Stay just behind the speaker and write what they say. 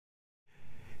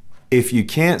If you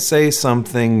can't say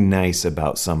something nice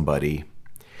about somebody,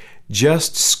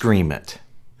 just scream it.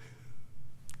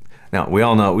 Now, we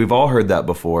all know, we've all heard that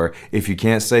before. If you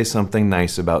can't say something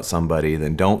nice about somebody,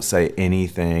 then don't say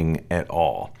anything at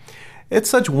all. It's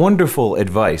such wonderful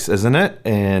advice, isn't it?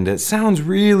 And it sounds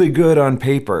really good on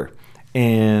paper.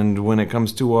 And when it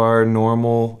comes to our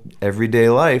normal everyday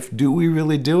life, do we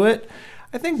really do it?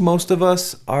 I think most of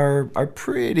us are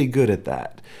pretty good at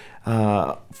that,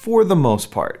 for the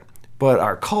most part. But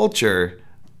our culture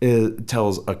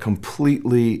tells a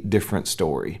completely different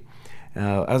story.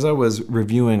 As I was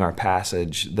reviewing our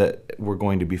passage that we're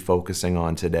going to be focusing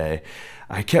on today,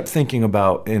 I kept thinking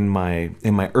about in my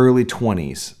early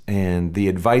 20s and the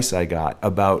advice I got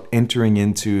about entering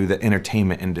into the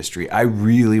entertainment industry. I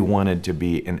really wanted to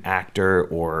be an actor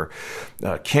or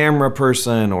a camera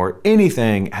person or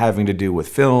anything having to do with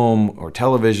film or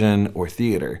television or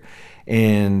theater.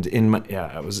 And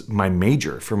it was my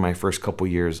major for my first couple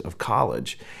years of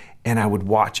college. And I would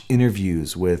watch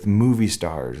interviews with movie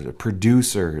stars or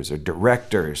producers or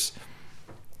directors.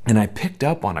 And I picked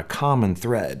up on a common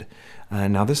thread.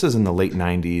 Now, this is in the late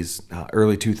 90s,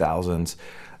 early 2000s.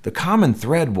 The common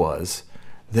thread was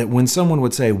that when someone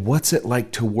would say, "What's it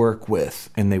like to work with?"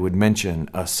 and they would mention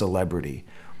a celebrity,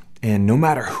 and no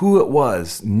matter who it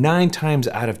was, 9 times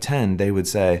out of 10, they would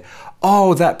say,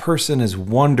 "Oh, that person is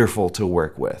wonderful to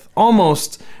work with."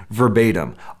 Almost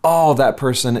verbatim. "Oh, that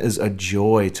person is a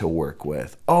joy to work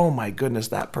with. Oh my goodness,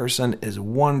 that person is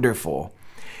wonderful."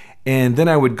 And then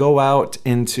I would go out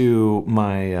into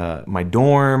my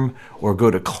dorm or go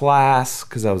to class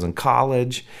because I was in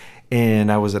college,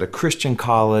 and I was at a Christian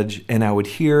college, and I would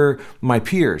hear my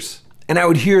peers, and I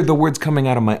would hear the words coming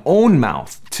out of my own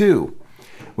mouth too.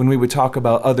 When we would talk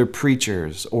about other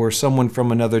preachers or someone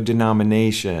from another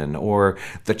denomination or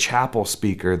the chapel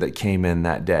speaker that came in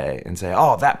that day and say,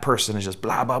 "Oh, that person is just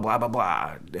blah, blah, blah, blah,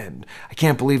 blah. And I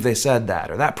can't believe they said that."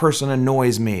 Or "That person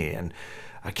annoys me. And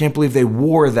I can't believe they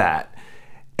wore that."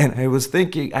 And I was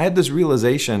thinking, I had this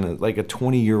realization like a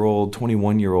 20-year-old,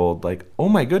 21-year-old, like, oh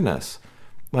my goodness.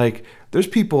 Like, there's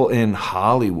people in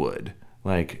Hollywood,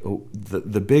 like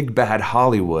the big bad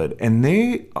Hollywood, and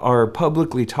they are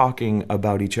publicly talking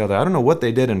about each other. I don't know what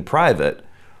they did in private,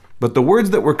 but the words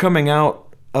that were coming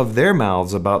out of their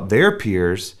mouths about their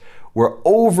peers were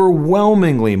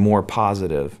overwhelmingly more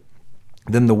positive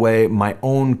than the way my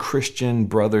own Christian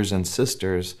brothers and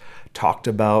sisters talked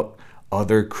about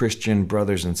other Christian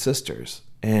brothers and sisters.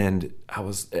 And I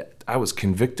was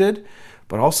convicted,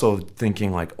 but also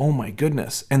thinking like, oh my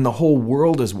goodness, and the whole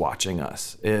world is watching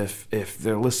us. If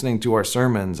they're listening to our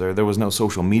sermons, or there was no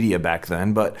social media back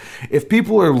then, but if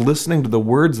people are listening to the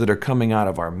words that are coming out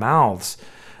of our mouths,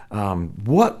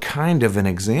 what kind of an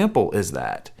example is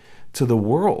that to the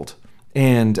world?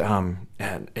 And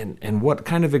what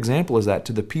kind of example is that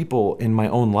to the people in my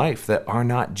own life that are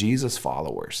not Jesus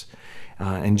followers?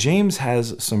 And James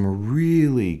has some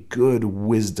really good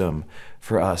wisdom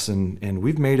for us, and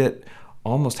we've made it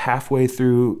almost halfway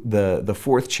through the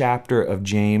 4th chapter of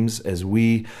James as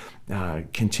we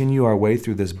continue our way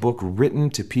through this book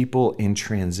written to people in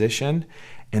transition.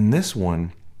 And this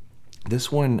one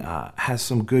has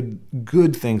some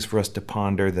good things for us to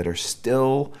ponder that are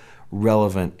still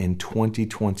relevant in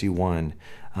 2021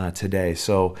 today.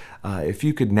 So if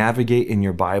you could navigate in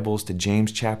your Bibles to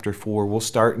James chapter 4, we'll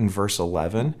start in verse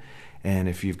 11. And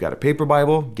if you've got a paper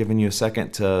Bible, giving you a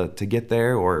second to get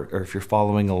there, or if you're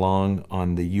following along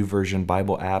on the YouVersion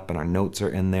Bible app and our notes are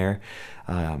in there,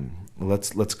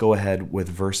 let's go ahead with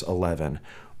verse 11.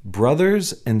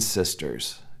 "Brothers and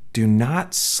sisters, do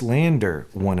not slander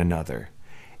one another.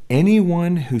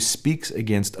 Anyone who speaks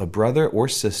against a brother or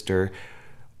sister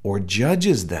or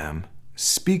judges them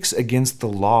speaks against the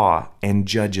law and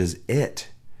judges it.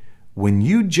 When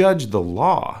you judge the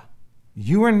law,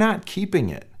 you are not keeping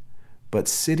it, but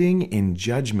sitting in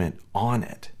judgment on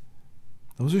it."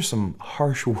 Those are some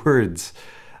harsh words.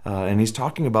 And he's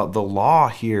talking about the law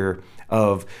here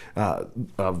of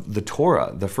the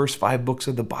Torah, the first 5 books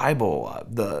of the Bible,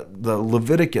 the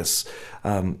Leviticus,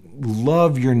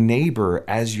 love your neighbor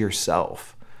as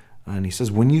yourself. And he says,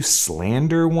 when you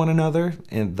slander one another,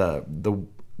 and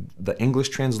the English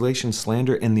translation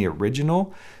slander in the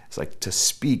original, it's like to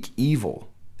speak evil.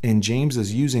 And James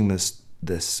is using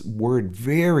this word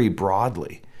very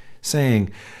broadly,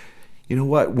 saying, you know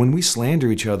what, when we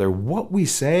slander each other, what we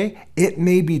say, it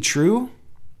may be true,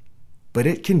 but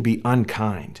it can be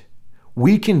unkind.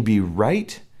 We can be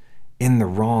right in the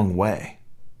wrong way.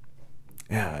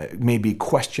 It may be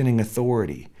questioning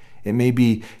authority. It may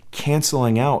be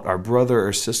canceling out our brother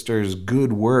or sister's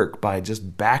good work by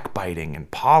just backbiting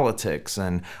and politics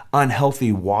and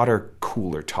unhealthy water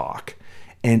cooler talk.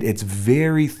 And it's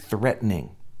very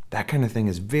threatening. That kind of thing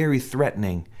is very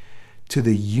threatening to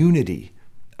the unity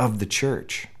of the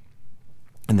church.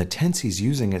 And the tense he's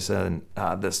using is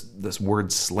this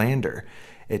word slander.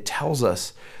 It tells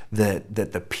us that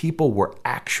the people were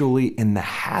actually in the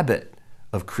habit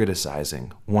of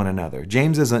criticizing one another.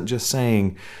 James isn't just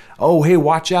saying, oh, hey,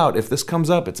 watch out. If this comes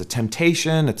up, it's a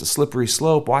temptation, it's a slippery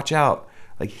slope, watch out.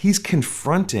 Like, he's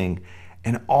confronting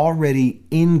an already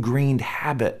ingrained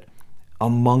habit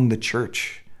among the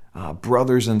church,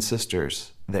 brothers and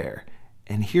sisters there.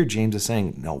 And here James is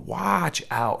saying, no, watch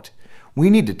out. We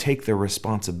need to take the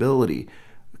responsibility,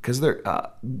 because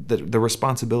the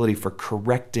responsibility for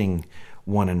correcting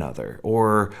one another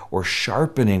or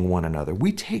sharpening one another.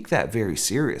 We take that very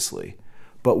seriously,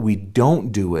 but we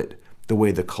don't do it the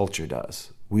way the culture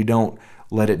does. We don't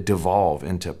let it devolve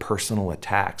into personal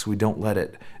attacks. We don't let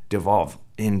it devolve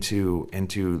into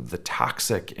the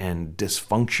toxic and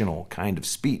dysfunctional kind of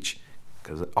speech.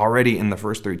 Because already in the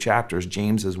first 3 chapters,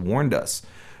 James has warned us,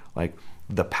 like,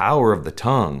 the power of the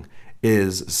tongue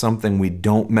is something we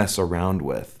don't mess around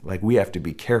with. Like, we have to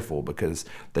be careful, because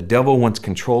the devil wants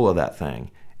control of that thing,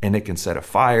 and it can set a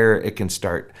fire. It can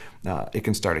start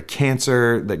a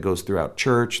cancer that goes throughout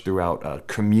church, throughout a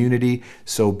community.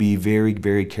 So be very,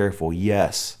 very careful.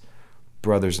 Yes,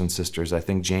 brothers and sisters, I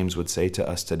think James would say to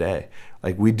us today,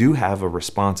 like, we do have a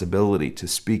responsibility to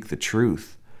speak the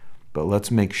truth, but let's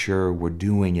make sure we're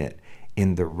doing it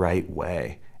in the right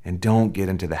way. And don't get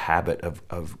into the habit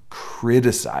of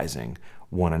criticizing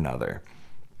one another.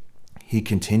 He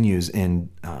continues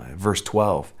in verse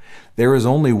 12. There is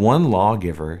only one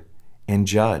lawgiver and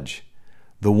judge,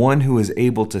 the one who is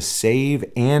able to save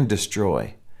and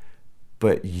destroy.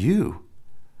 But you,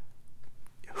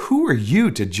 who are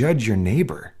you to judge your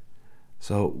neighbor?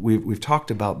 So we've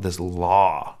talked about this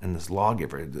law and this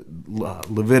lawgiver.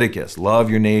 Leviticus,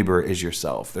 love your neighbor as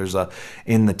yourself. There's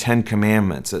in the 10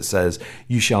 Commandments, it says,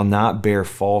 you shall not bear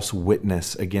false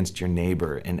witness against your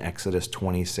neighbor in Exodus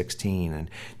 20:16. And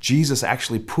Jesus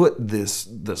actually put this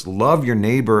love your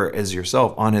neighbor as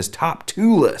yourself on his top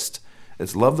 2 list.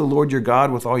 It's love the Lord your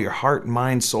God with all your heart,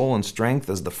 mind, soul, and strength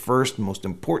as the first most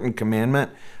important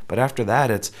commandment. But after that,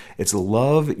 it's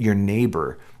love your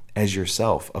neighbor as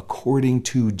yourself, according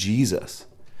to Jesus.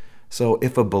 So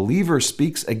if a believer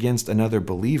speaks against another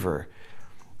believer,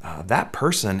 that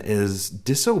person is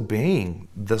disobeying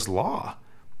this law,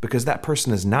 because that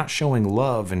person is not showing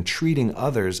love and treating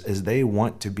others as they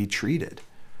want to be treated.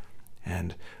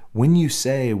 And when you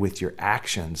say with your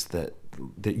actions that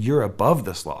you're above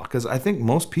this law, because I think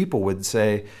most people would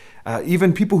say,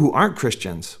 even people who aren't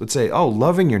Christians would say, oh,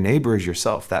 loving your neighbor as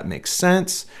yourself, that makes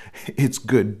sense. It's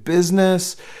good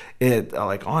business. It,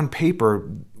 like, on paper,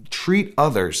 treat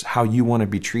others how you want to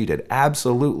be treated.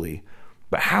 Absolutely.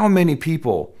 But how many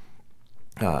people,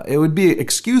 it would be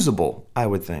excusable, I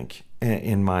would think,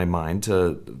 in my mind,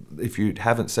 to, if you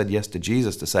haven't said yes to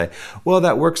Jesus, to say, well,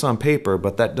 that works on paper,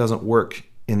 but that doesn't work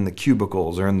in the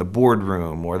cubicles or in the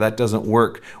boardroom, or that doesn't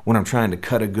work when I'm trying to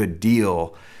cut a good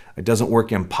deal. It doesn't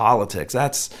work in politics.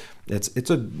 It's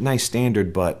a nice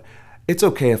standard, but it's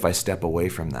okay if I step away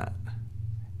from that.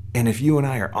 And if you and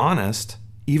I are honest,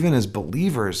 even as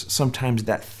believers, sometimes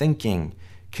that thinking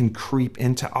can creep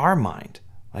into our mind.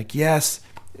 Like, yes,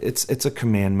 it's a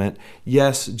commandment.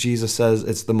 Yes, Jesus says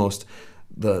it's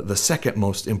the second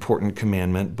most important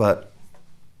commandment, but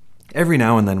every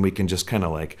now and then we can just kind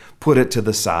of like put it to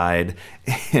the side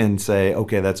and say,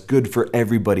 okay, that's good for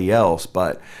everybody else,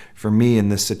 but for me in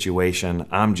this situation,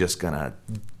 I'm just going to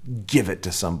give it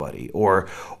to somebody or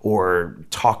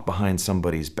talk behind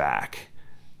somebody's back.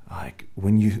 Like,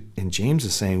 and James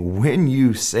is saying, when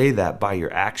you say that by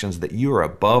your actions, that you are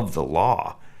above the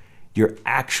law, you're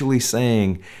actually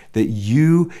saying that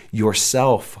you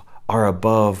yourself are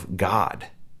above God.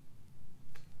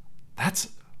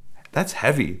 That's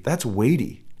heavy. That's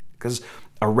weighty, because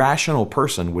a rational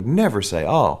person would never say,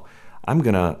 "Oh, I'm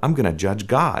gonna judge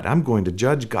God. I'm going to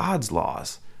judge God's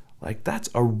laws." Like, that's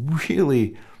a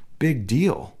really big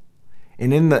deal.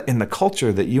 And in the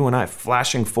culture that you and I,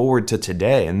 flashing forward to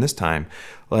today and this time,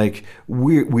 like,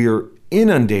 we're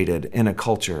inundated in a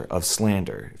culture of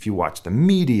slander. If you watch the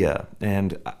media,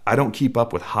 and I don't keep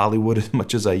up with Hollywood as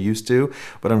much as I used to,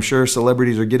 but I'm sure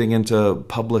celebrities are getting into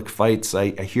public fights. I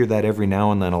hear that every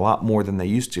now and then, a lot more than they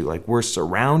used to. Like, we're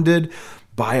surrounded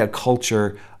by a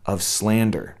culture of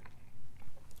slander.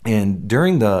 And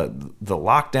during the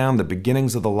lockdown, the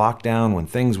beginnings of the lockdown, when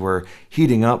things were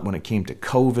heating up, when it came to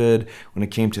COVID, when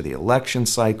it came to the election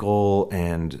cycle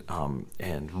and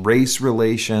race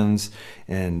relations,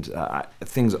 and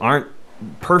things aren't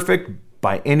perfect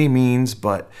by any means,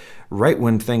 but right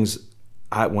when things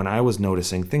when I was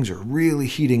noticing things are really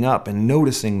heating up and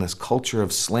noticing this culture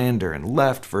of slander and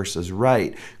left versus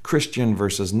right, Christian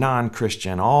versus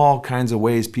non-Christian, all kinds of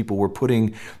ways people were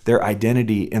putting their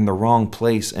identity in the wrong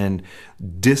place, and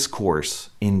discourse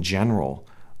in general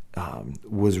I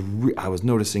was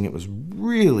noticing it was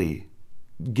really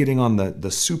getting on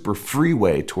the super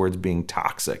freeway towards being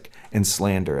toxic and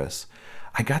slanderous.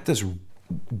 I got this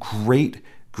great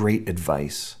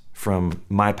advice from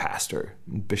my pastor,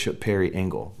 Bishop Perry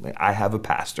Engel. I have a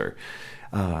pastor.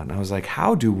 And I was like,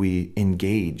 how do we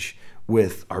engage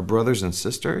with our brothers and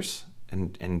sisters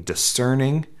and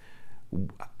discerning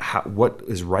what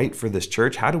is right for this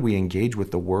church? How do we engage with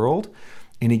the world?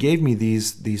 And he gave me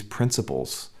these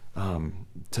principles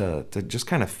to just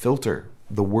kind of filter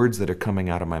the words that are coming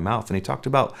out of my mouth. And he talked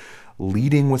about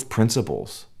leading with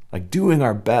principles, like doing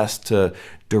our best to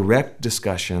direct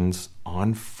discussions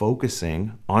on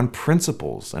focusing on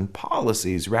principles and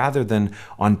policies rather than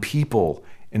on people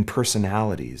and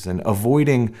personalities, and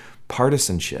avoiding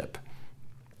partisanship.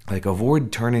 Like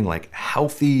avoid turning like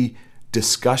healthy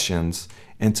discussions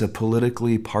into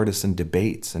politically partisan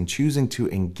debates, and choosing to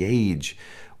engage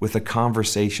with the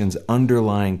conversation's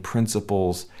underlying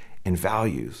principles and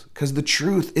values. Because the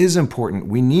truth is important.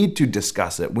 We need to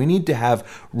discuss it. We need to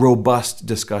have robust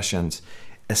discussions,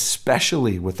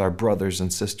 especially with our brothers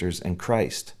and sisters in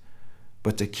Christ.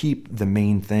 But to keep the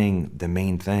main thing,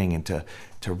 and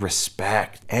to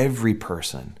respect every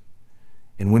person.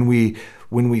 And when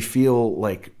we feel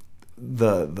like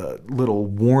the little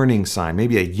warning sign,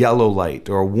 maybe a yellow light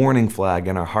or a warning flag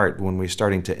in our heart, when we're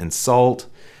starting to insult,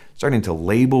 starting to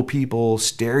label people,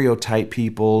 stereotype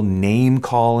people, name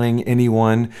calling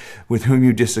anyone with whom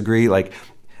you disagree, like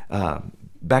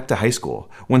back to high school.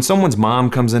 When someone's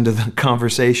mom comes into the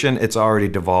conversation, it's already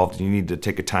devolved and you need to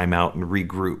take a time out and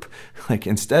regroup. Like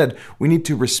instead, we need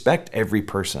to respect every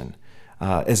person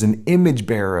as an image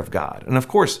bearer of God. And of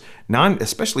course,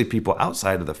 especially people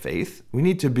outside of the faith, we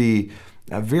need to be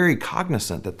very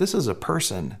cognizant that this is a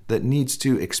person that needs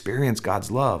to experience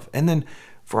God's love. And then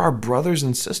for our brothers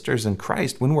and sisters in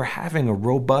Christ, when we're having a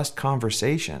robust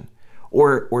conversation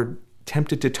or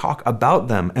tempted to talk about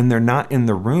them and they're not in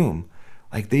the room,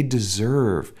 like they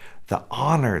deserve the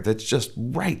honor that's just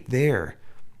right there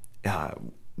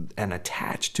and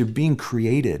attached to being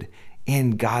created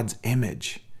in God's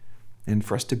image. And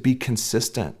for us to be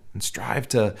consistent and strive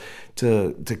to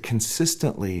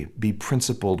consistently be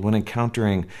principled when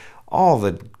encountering all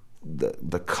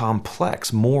the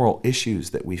complex moral issues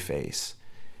that we face,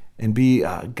 and be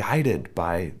guided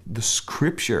by the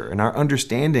scripture and our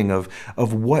understanding of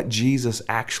what Jesus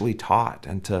actually taught,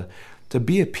 and to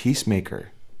be a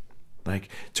peacemaker, like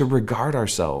to regard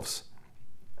ourselves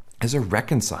as a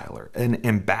reconciler, an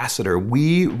ambassador.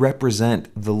 We represent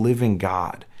the living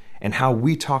God, and how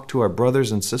we talk to our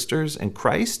brothers and sisters in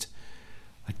Christ,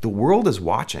 like the world is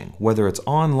watching, whether it's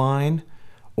online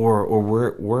or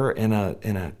we're in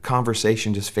a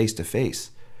conversation just face to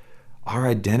face. Our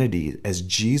identity as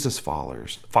Jesus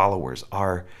followers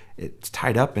it's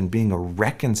tied up in being a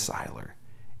reconciler,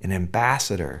 an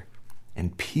ambassador,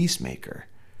 and peacemaker.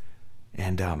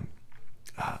 And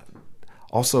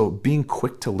also being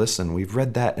quick to listen. We've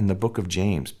read that in the book of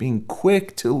James, being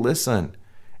quick to listen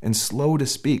and slow to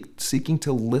speak, seeking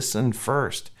to listen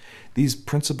first. These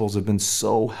principles have been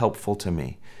so helpful to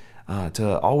me.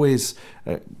 To always,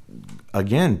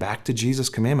 again, back to Jesus'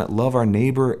 commandment, love our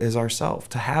neighbor as ourselves,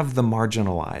 to have the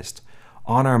marginalized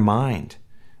on our mind.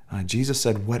 Jesus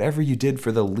said, whatever you did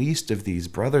for the least of these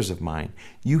brothers of mine,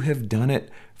 you have done it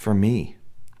for me.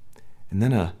 And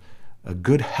then a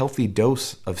good, healthy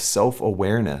dose of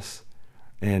self-awareness.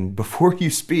 And before you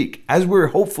speak, as we're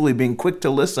hopefully being quick to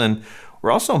listen,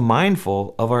 we're also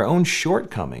mindful of our own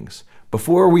shortcomings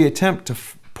before we attempt to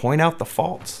point out the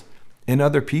faults in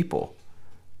other people.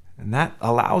 And that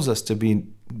allows us to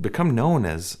become known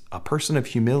as a person of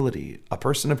humility, a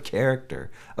person of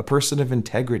character, a person of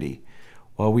integrity,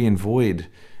 while we avoid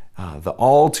the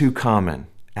all too common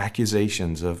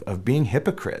accusations of being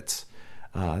hypocrites.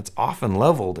 It's often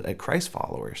leveled at Christ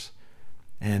followers.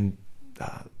 And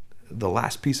the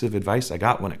last piece of advice I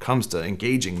got when it comes to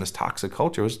engaging this toxic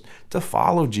culture was to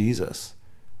follow Jesus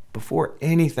before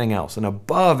anything else and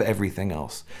above everything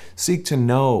else. Seek to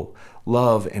know,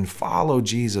 love, and follow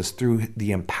Jesus through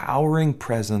the empowering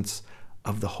presence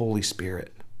of the Holy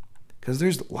Spirit. Because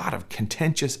there's a lot of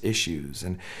contentious issues,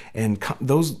 and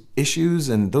those issues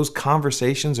and those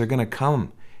conversations are going to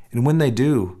come. And when they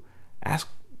do, ask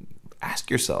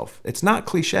yourself, it's not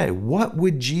cliche, what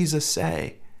would Jesus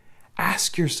say?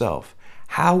 Ask yourself,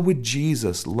 how would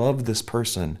Jesus love this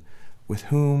person with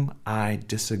whom I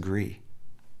disagree?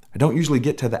 I don't usually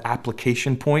get to the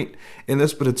application point in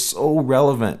this, but it's so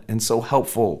relevant and so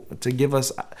helpful to give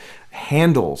us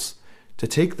handles to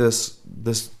take this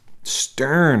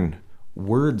stern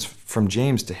words from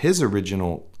James to his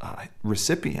original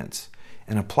recipients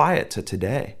and apply it to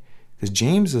today. Because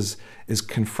James is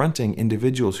confronting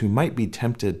individuals who might be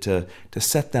tempted to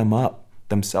set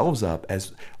themselves up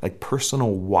as like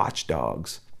personal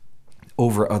watchdogs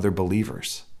over other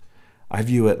believers. I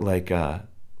view it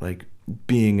like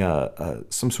being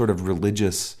some sort of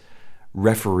religious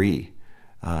referee.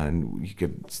 And you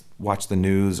could watch the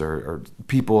news or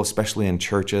people, especially in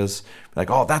churches, like,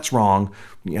 oh, that's wrong.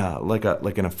 Yeah, like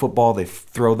in a football, they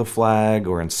throw the flag,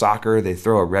 or in soccer, they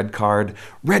throw a red card.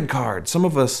 Red card. Some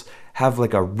of us have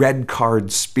like a red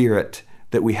card spirit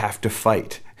that we have to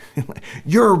fight.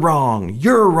 You're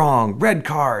wrong, red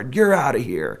card, you're out of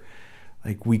here.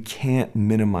 Like, we can't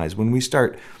minimize. When we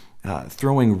start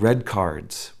throwing red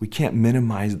cards, we can't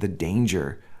minimize the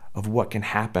danger of what can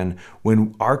happen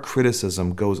when our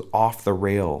criticism goes off the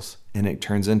rails and it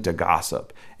turns into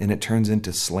gossip and it turns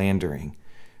into slandering.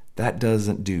 That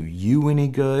doesn't do you any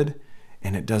good,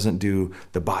 and it doesn't do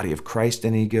the body of Christ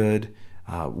any good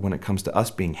when it comes to us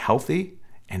being healthy,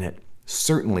 and it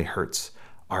certainly hurts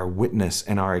our witness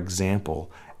and our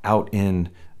example out in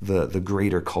the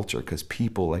greater culture, because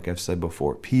people, like I've said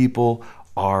before, people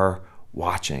are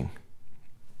watching.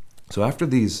 So after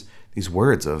these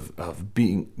words of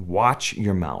being, watch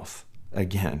your mouth,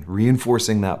 again,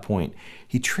 reinforcing that point,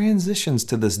 he transitions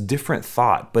to this different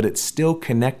thought, but it's still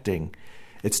connecting.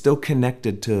 It's still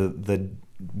connected to the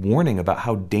warning about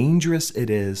how dangerous it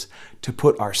is to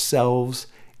put ourselves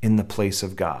in the place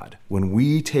of God. When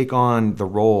we take on the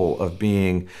role of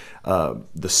being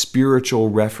the spiritual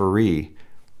referee,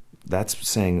 that's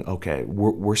saying, okay,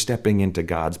 we're stepping into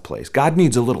God's place. God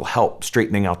needs a little help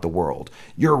straightening out the world.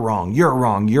 You're wrong, you're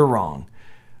wrong, you're wrong.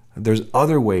 There's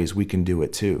other ways we can do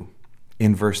it too.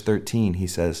 In verse 13, he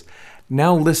says,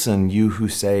 now listen, you who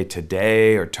say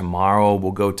today or tomorrow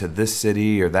we'll go to this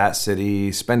city or that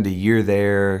city, spend a year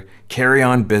there, carry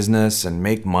on business and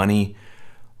make money.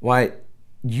 Why,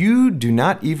 you do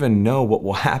not even know what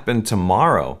will happen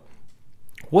tomorrow.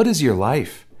 What is your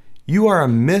life? You are a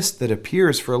mist that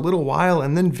appears for a little while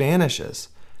and then vanishes.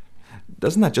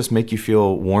 Doesn't that just make you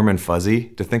feel warm and fuzzy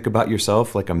to think about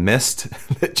yourself like a mist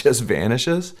that just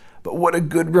vanishes? But what a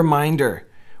good reminder.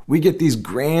 We get these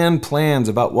grand plans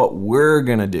about what we're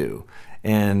going to do.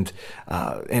 And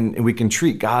we can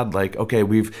treat God like, okay,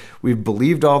 we've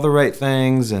believed all the right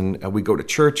things, and we go to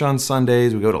church on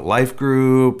Sundays, we go to life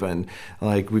group, and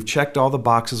like we've checked all the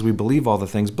boxes, we believe all the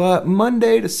things, but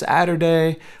Monday to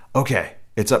Saturday, okay,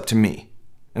 it's up to me.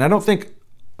 And I don't think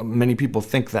many people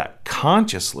think that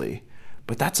consciously,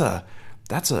 but that's a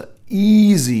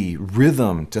easy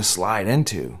rhythm to slide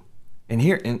into. And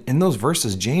here in those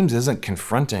verses, James isn't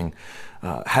confronting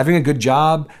having a good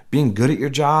job, being good at your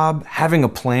job, having a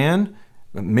plan,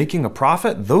 making a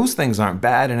profit. Those things aren't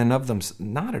bad in and of themselves,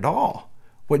 not at all.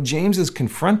 What James is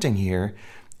confronting here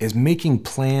is making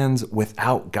plans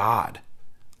without God,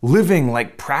 living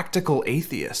like practical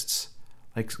atheists,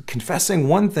 like confessing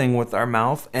one thing with our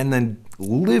mouth and then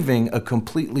living a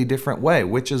completely different way,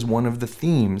 which is one of the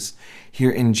themes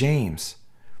here in James.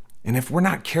 And if we're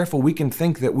not careful, we can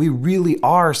think that we really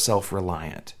are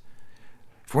self-reliant.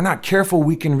 If we're not careful,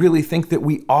 we can really think that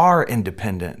we are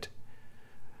independent.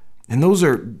 And those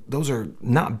are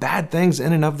not bad things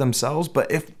in and of themselves, but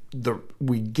if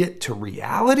we get to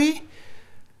reality,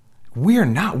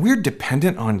 we're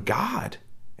dependent on God.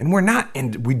 And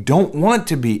we don't want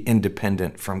to be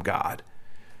independent from God.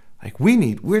 Like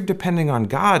we're depending on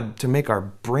God to make our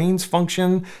brains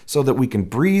function so that we can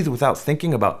breathe without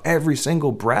thinking about every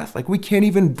single breath. Like we can't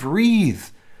even breathe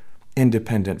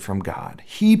independent from God.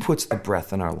 He puts the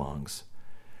breath in our lungs.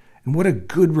 And what a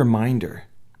good reminder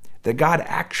that God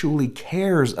actually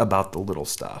cares about the little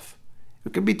stuff.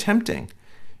 It could be tempting.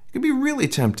 It could be really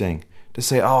tempting to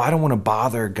say, oh, I don't want to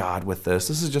bother God with this.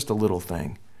 This is just a little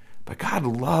thing. But God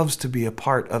loves to be a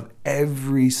part of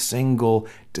every single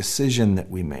decision that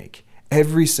we make,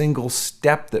 every single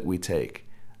step that we take.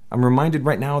 I'm reminded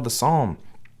right now of the Psalm.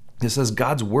 It says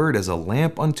God's word is a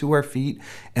lamp unto our feet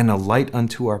and a light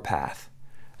unto our path.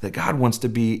 That God wants to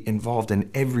be involved in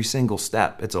every single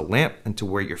step. It's a lamp unto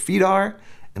where your feet are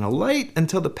and a light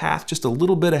unto the path just a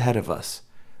little bit ahead of us.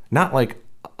 Not like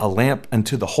a lamp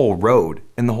unto the whole road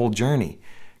and the whole journey.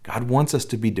 God wants us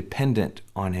to be dependent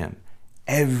on him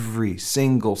every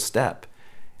single step.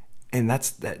 And that's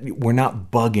that we're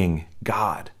not bugging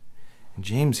God. And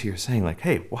James here is saying like,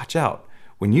 hey, watch out.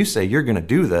 When you say you're going to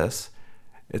do this,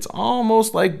 it's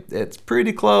almost like it's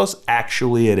pretty close.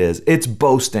 Actually, it is. It's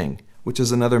boasting. which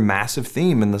is another massive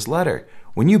theme in this letter.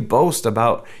 When you boast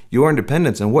about your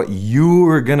independence and what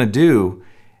you're going to do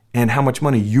and how much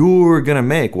money you're going to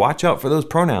make, watch out for those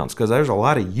pronouns because there's a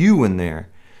lot of you in there.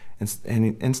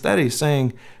 And instead he's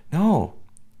saying, no,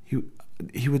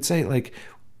 he would say, like,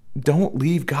 don't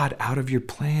leave God out of your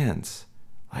plans.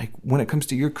 Like when it comes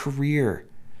to your career,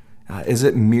 is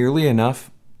it merely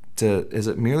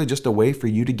just a way for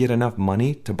you to get enough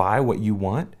money to buy what you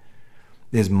want?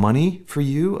 Is money for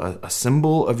you a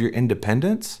symbol of your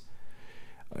independence?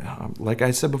 Like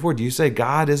I said before, do you say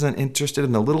God isn't interested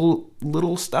in the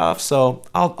little stuff? So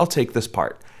I'll take this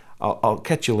part. I'll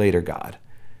catch you later, God.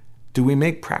 Do we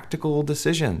make practical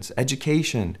decisions,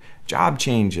 education, job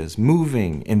changes,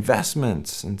 moving,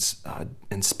 investments,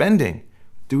 and spending?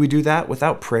 Do we do that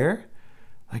without prayer?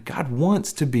 Like God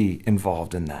wants to be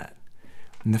involved in that.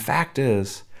 And the fact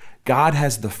is, God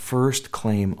has the first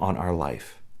claim on our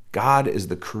life. God is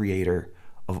the creator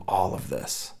of all of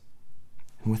this.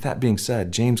 And with that being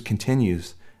said, James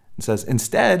continues and says,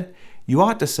 instead, you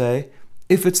ought to say,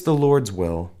 if it's the Lord's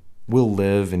will, we'll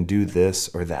live and do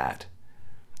this or that.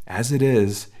 As it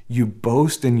is, you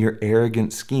boast in your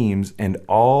arrogant schemes, and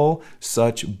all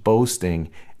such boasting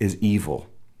is evil.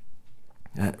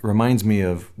 That reminds me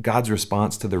of God's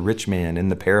response to the rich man in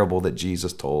the parable that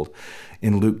Jesus told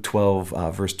in Luke 12,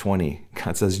 verse 20.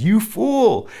 God says, you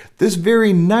fool, this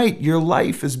very night your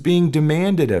life is being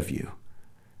demanded of you.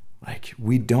 Like,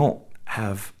 we don't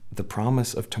have the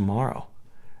promise of tomorrow.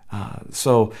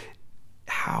 So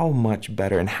how much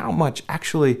better and how much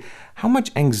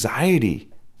anxiety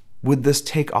would this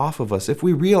take off of us if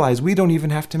we realize we don't even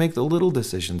have to make the little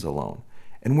decisions alone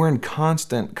and we're in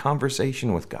constant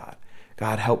conversation with God?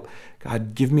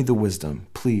 God, give me the wisdom,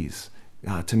 please,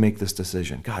 to make this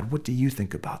decision. God, what do you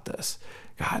think about this?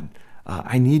 God,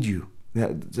 I need you.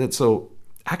 So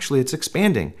actually, it's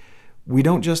expanding. We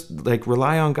don't just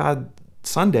rely on God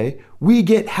Sunday. We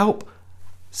get help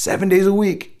 7 days a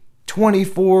week,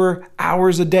 24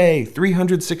 hours a day,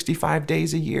 365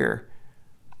 days a year.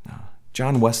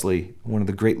 John Wesley, one of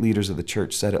the great leaders of the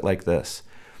church, said it like this: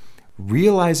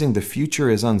 realizing the future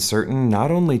is uncertain not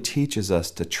only teaches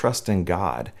us to trust in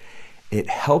God, it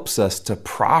helps us to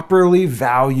properly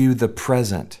value the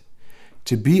present.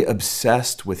 To be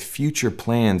obsessed with future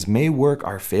plans may work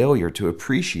our failure to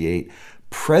appreciate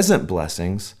present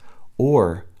blessings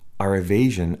or our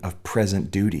evasion of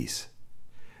present duties.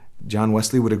 John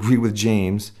Wesley would agree with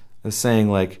James as saying,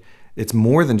 it's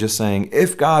more than just saying,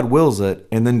 if God wills it,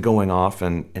 and then going off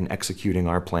and executing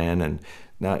our plan. And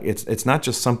now it's not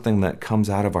just something that comes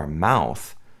out of our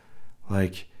mouth.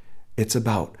 It's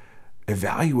about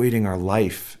evaluating our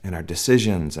life and our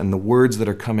decisions and the words that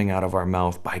are coming out of our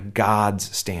mouth by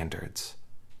God's standards,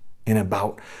 and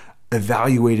about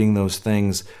evaluating those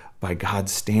things by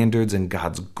God's standards and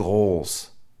God's goals.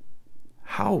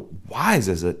 How wise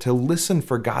is it to listen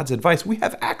for God's advice? We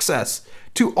have access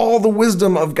to all the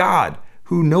wisdom of God,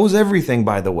 who knows everything,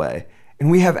 by the way,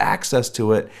 and we have access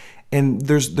to it, and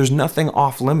there's nothing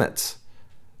off limits.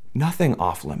 Nothing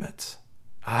off limits.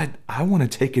 I want to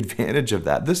take advantage of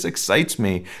that. This excites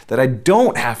me that I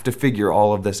don't have to figure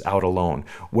all of this out alone,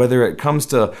 whether it comes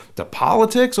to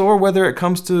politics or whether it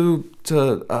comes to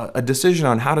a decision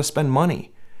on how to spend money.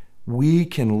 We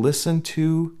can listen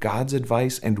to God's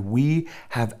advice, and we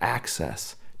have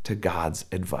access to God's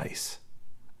advice.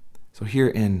 So here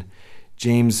in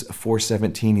James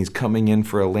 4:17, he's coming in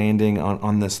for a landing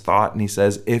on this thought, and he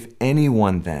says, if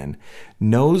anyone then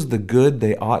knows the good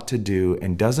they ought to do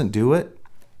and doesn't do it,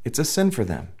 it's a sin for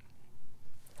them.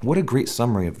 What a great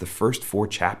summary of the first 4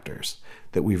 chapters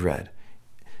that we've read.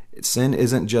 Sin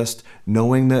isn't just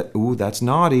knowing that, that's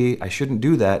naughty, I shouldn't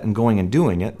do that, and going and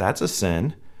doing it. That's a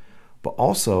sin. But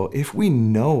also, if we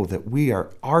know that we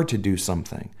are to do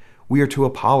something, we are to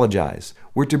apologize,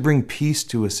 we're to bring peace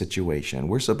to a situation,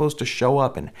 we're supposed to show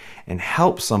up and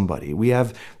help somebody, we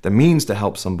have the means to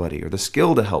help somebody or the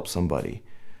skill to help somebody,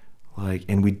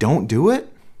 and we don't do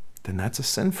it, then that's a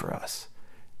sin for us.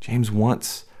 James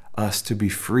wants us to be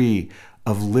free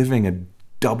of living a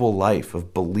double life,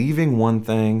 of believing one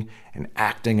thing and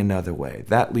acting another way.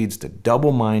 That leads to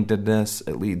double-mindedness.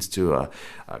 It leads to a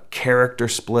character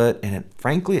split. And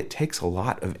frankly, it takes a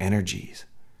lot of energy. It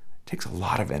takes a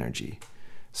lot of energy.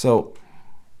 So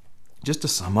just to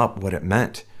sum up what it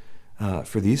meant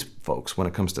for these folks when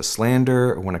it comes to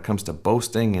slander or when it comes to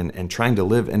boasting and trying to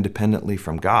live independently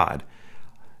from God,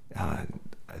 I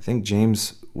think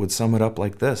James would sum it up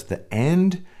like this: the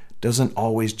end doesn't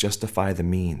always justify the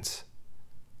means.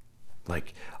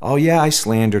 Oh yeah, I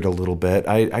slandered a little bit,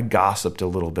 I gossiped a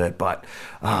little bit, but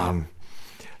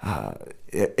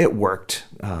it worked.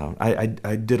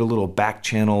 I did a little back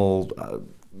channel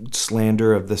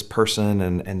slander of this person,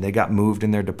 and they got moved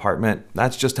in their department.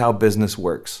 That's just how business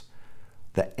works.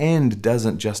 The end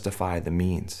doesn't justify the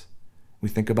means. We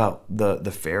think about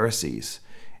the Pharisees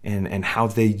and how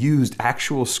they used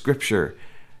actual scripture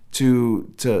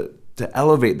to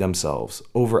elevate themselves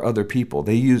over other people.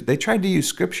 They tried to use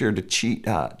scripture to cheat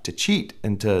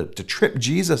and to trip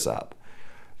Jesus up.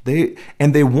 They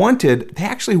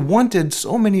actually wanted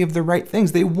so many of the right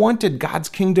things. They wanted God's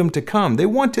kingdom to come. They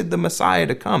wanted the Messiah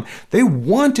to come. They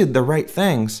wanted the right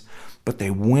things, but they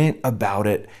went about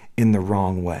it in the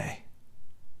wrong way.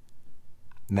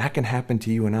 And that can happen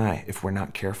to you and I if we're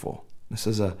not careful. This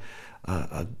is a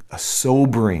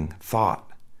sobering thought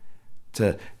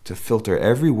to filter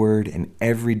every word and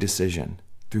every decision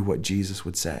through what Jesus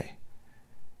would say.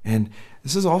 And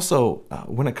this is also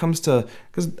when it comes to,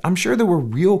 because I'm sure there were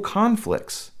real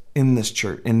conflicts in this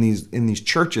church, in these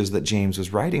churches that James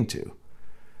was writing to.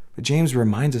 But James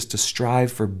reminds us to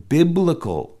strive for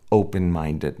biblical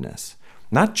open-mindedness.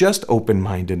 Not just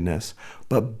open-mindedness,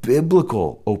 but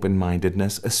biblical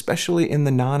open-mindedness, especially in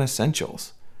the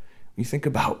non-essentials. You think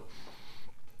about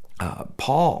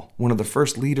Paul, one of the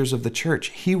first leaders of the church.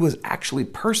 He was actually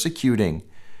persecuting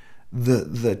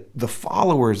the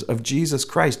followers of Jesus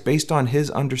Christ based on his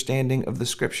understanding of the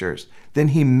scriptures. Then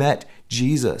he met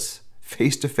Jesus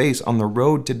face to face on the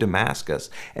road to Damascus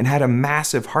and had a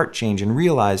massive heart change and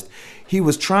realized he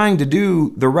was trying to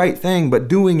do the right thing, but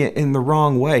doing it in the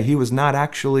wrong way. He was not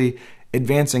actually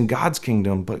advancing God's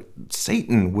kingdom, but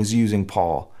Satan was using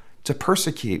Paul to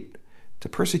persecute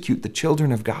the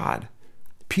children of God.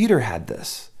 Peter had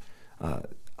this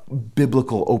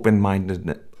biblical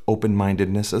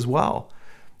open-mindedness as well.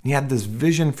 He had this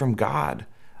vision from God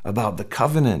about the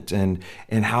covenant and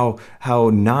how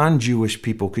non-Jewish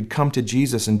people could come to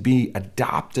Jesus and be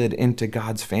adopted into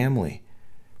God's family.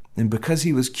 And because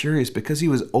he was curious, because he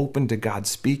was open to God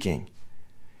speaking,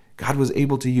 God was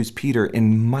able to use Peter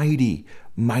in mighty,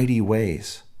 mighty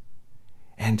ways.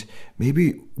 And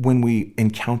maybe when we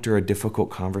encounter a difficult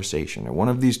conversation or one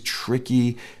of these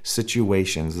tricky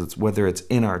situations, whether it's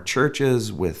in our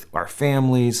churches, with our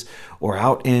families, or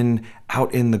out in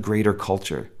the greater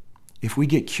culture, if we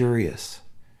get curious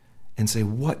and say,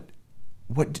 what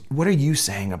are you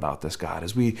saying about this, God?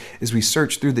 As we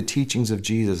search through the teachings of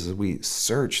Jesus, as we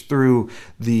search through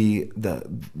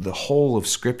the whole of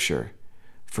Scripture,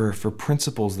 for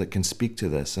principles that can speak to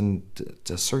this, and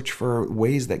to search for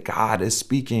ways that God is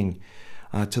speaking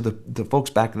to the folks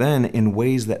back then in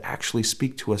ways that actually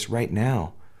speak to us right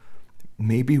now.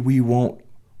 Maybe we won't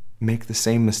make the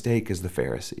same mistake as the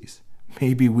Pharisees.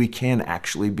 Maybe we can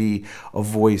actually be a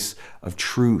voice of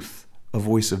truth, a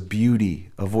voice of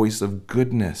beauty, a voice of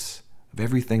goodness, of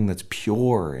everything that's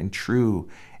pure and true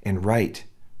and right,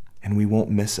 and we won't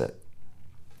miss it.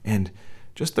 And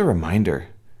just a reminder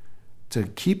to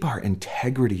keep our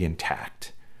integrity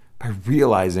intact by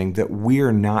realizing that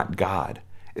we're not God.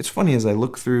 It's funny, as I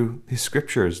look through these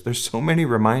scriptures, there's so many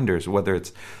reminders, whether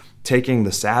it's taking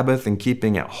the Sabbath and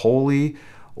keeping it holy,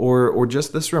 or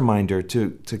just this reminder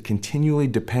to continually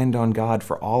depend on God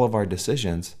for all of our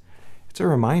decisions. It's a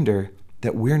reminder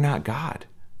that we're not God.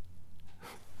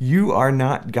 You are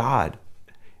not God.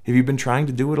 Have you been trying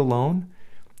to do it alone?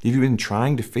 Have you been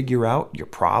trying to figure out your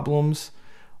problems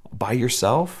by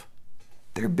yourself?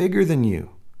 They're bigger than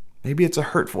you. Maybe it's a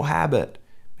hurtful habit.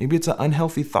 Maybe it's an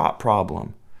unhealthy thought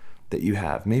problem that you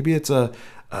have. Maybe it's a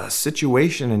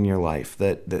situation in your life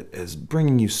that is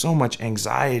bringing you so much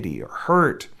anxiety or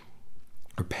hurt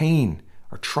or pain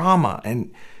or trauma.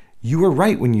 And you are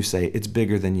right when you say it's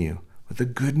bigger than you. But the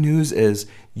good news is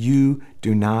you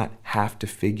do not have to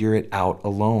figure it out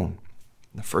alone.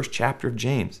 In the first chapter of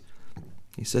James,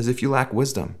 he says, if you lack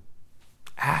wisdom,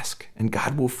 ask, and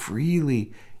God will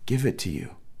freely give it to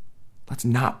you. Let's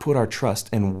not put our trust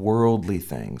in worldly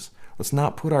things. Let's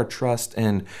not put our trust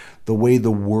in the way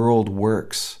the world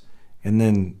works and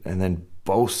then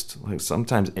boast. Like,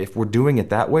 sometimes if we're doing it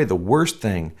that way, the worst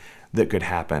thing that could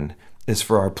happen is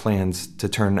for our plans to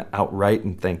turn out right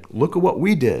and think, look at what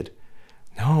we did.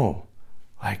 No,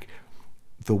 like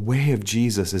the way of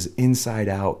Jesus is inside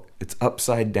out. It's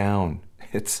upside down.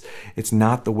 It's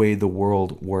not the way the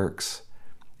world works.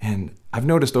 And I've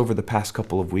noticed over the past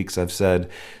couple of weeks, I've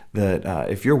said that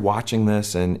if you're watching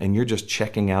this and you're just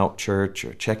checking out church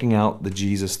or checking out the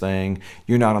Jesus thing,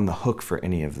 you're not on the hook for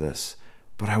any of this.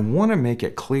 But I want to make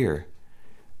it clear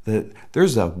that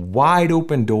there's a wide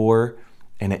open door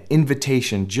and an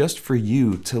invitation just for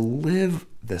you to live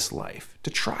this life, to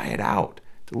try it out,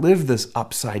 to live this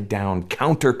upside down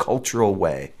countercultural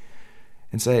way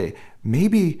and say,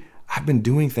 maybe I've been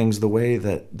doing things the way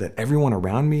that everyone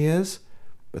around me is,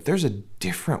 but there's a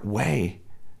different way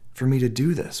for me to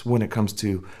do this when it comes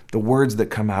to the words that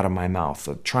come out of my mouth,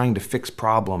 of trying to fix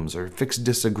problems or fix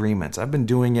disagreements. I've been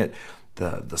doing it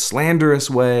the slanderous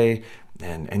way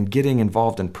and getting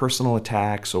involved in personal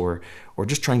attacks or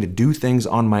just trying to do things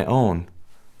on my own.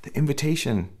 The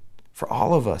invitation for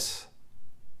all of us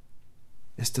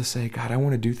is to say, God, I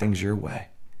want to do things your way.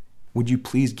 Would you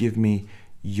please give me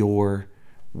your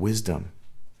wisdom?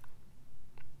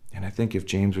 And I think if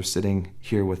James were sitting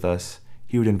here with us,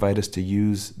 he would invite us to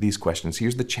use these questions.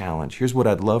 Here's the challenge. Here's what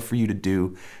I'd love for you to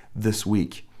do this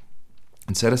week.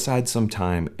 And set aside some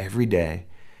time every day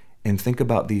and think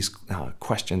about these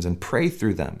questions and pray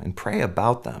through them and pray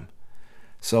about them.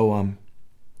 So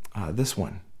this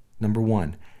one, number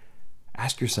 1,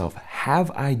 ask yourself,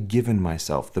 have I given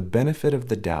myself the benefit of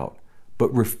the doubt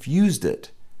but refused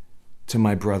it to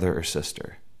my brother or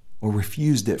sister, or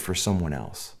refused it for someone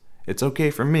else? It's okay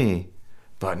for me,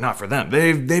 but not for them.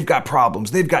 They've got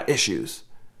problems. They've got issues.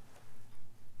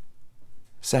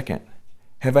 Second,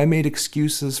 have I made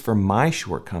excuses for my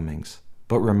shortcomings,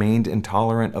 but remained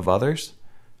intolerant of others?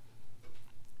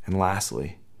 And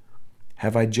lastly,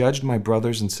 have I judged my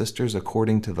brothers and sisters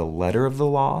according to the letter of the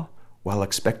law while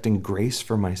expecting grace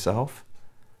for myself?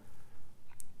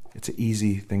 It's an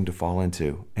easy thing to fall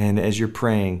into. And as you're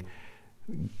praying,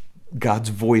 God's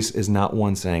voice is not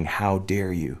one saying, how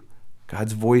dare you?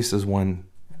 God's voice is one,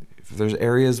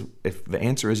 if the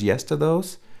answer is yes to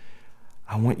those,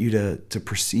 I want you to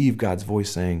perceive God's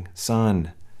voice saying,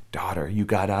 son, daughter, you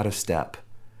got out of step,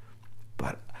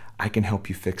 but I can help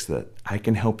you fix that. I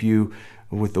can help you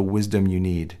with the wisdom you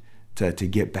need to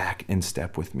get back in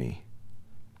step with me.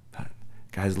 But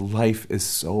guys, life is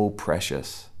so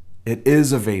precious. It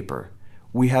is a vapor.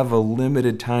 We have a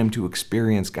limited time to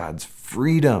experience God's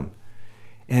freedom.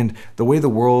 And the way the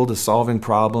world is solving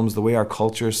problems, the way our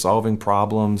culture is solving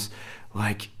problems,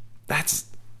 that's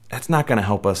not going to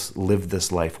help us live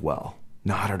this life well.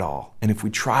 Not at all. And if we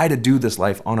try to do this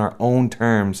life on our own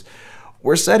terms,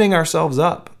 we're setting ourselves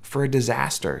up for a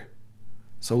disaster.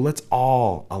 So let's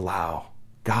all allow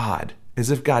God,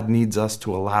 as if God needs us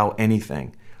to allow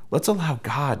anything. Let's allow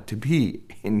God to be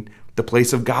in the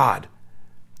place of God.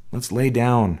 Let's lay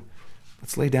down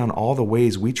all the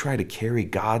ways we try to carry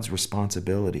God's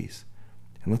responsibilities.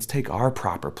 And let's take our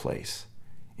proper place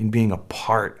in being a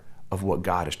part of what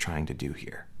God is trying to do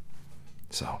here.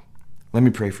 So, let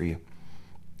me pray for you.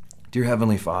 Dear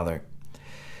Heavenly Father,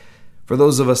 for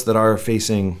those of us that are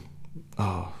facing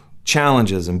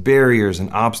challenges and barriers and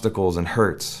obstacles and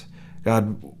hurts,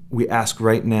 God, we ask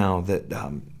right now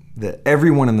that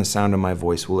everyone in the sound of my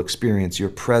voice will experience your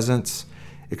presence,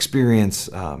 experience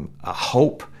a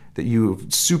hope, that you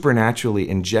supernaturally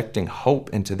injecting hope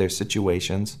into their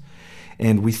situations.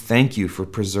 And we thank you for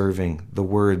preserving the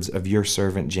words of your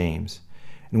servant James.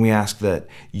 And we ask that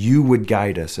you would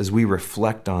guide us as we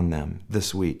reflect on them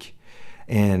this week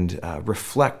and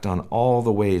reflect on all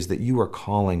the ways that you are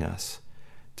calling us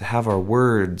to have our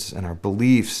words and our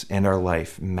beliefs and our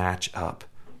life match up.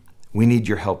 We need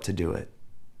your help to do it.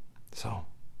 So,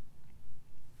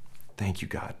 thank you,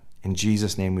 God. In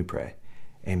Jesus' name we pray.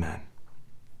 Amen.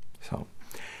 So,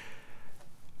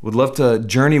 would love to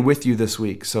journey with you this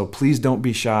week. So please don't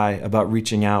be shy about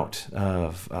reaching out.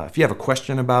 If you have a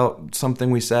question about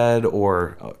something we said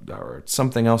or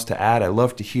something else to add, I'd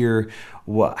love to hear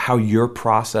how you're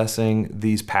processing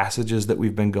these passages that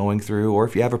we've been going through. Or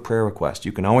if you have a prayer request,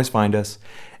 you can always find us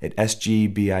at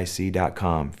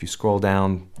sgbic.com. If you scroll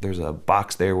down, there's a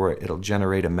box there where it'll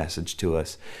generate a message to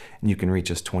us, and you can reach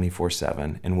us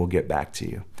 24/7, and we'll get back to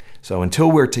you. So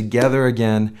until we're together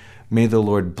again, may the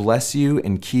Lord bless you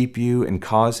and keep you and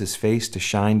cause his face to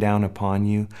shine down upon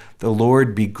you. The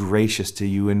Lord be gracious to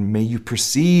you, and may you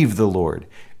perceive the Lord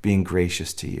being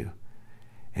gracious to you.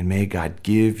 And may God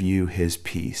give you his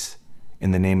peace.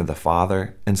 In the name of the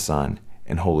Father and Son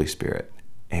and Holy Spirit.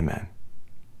 Amen.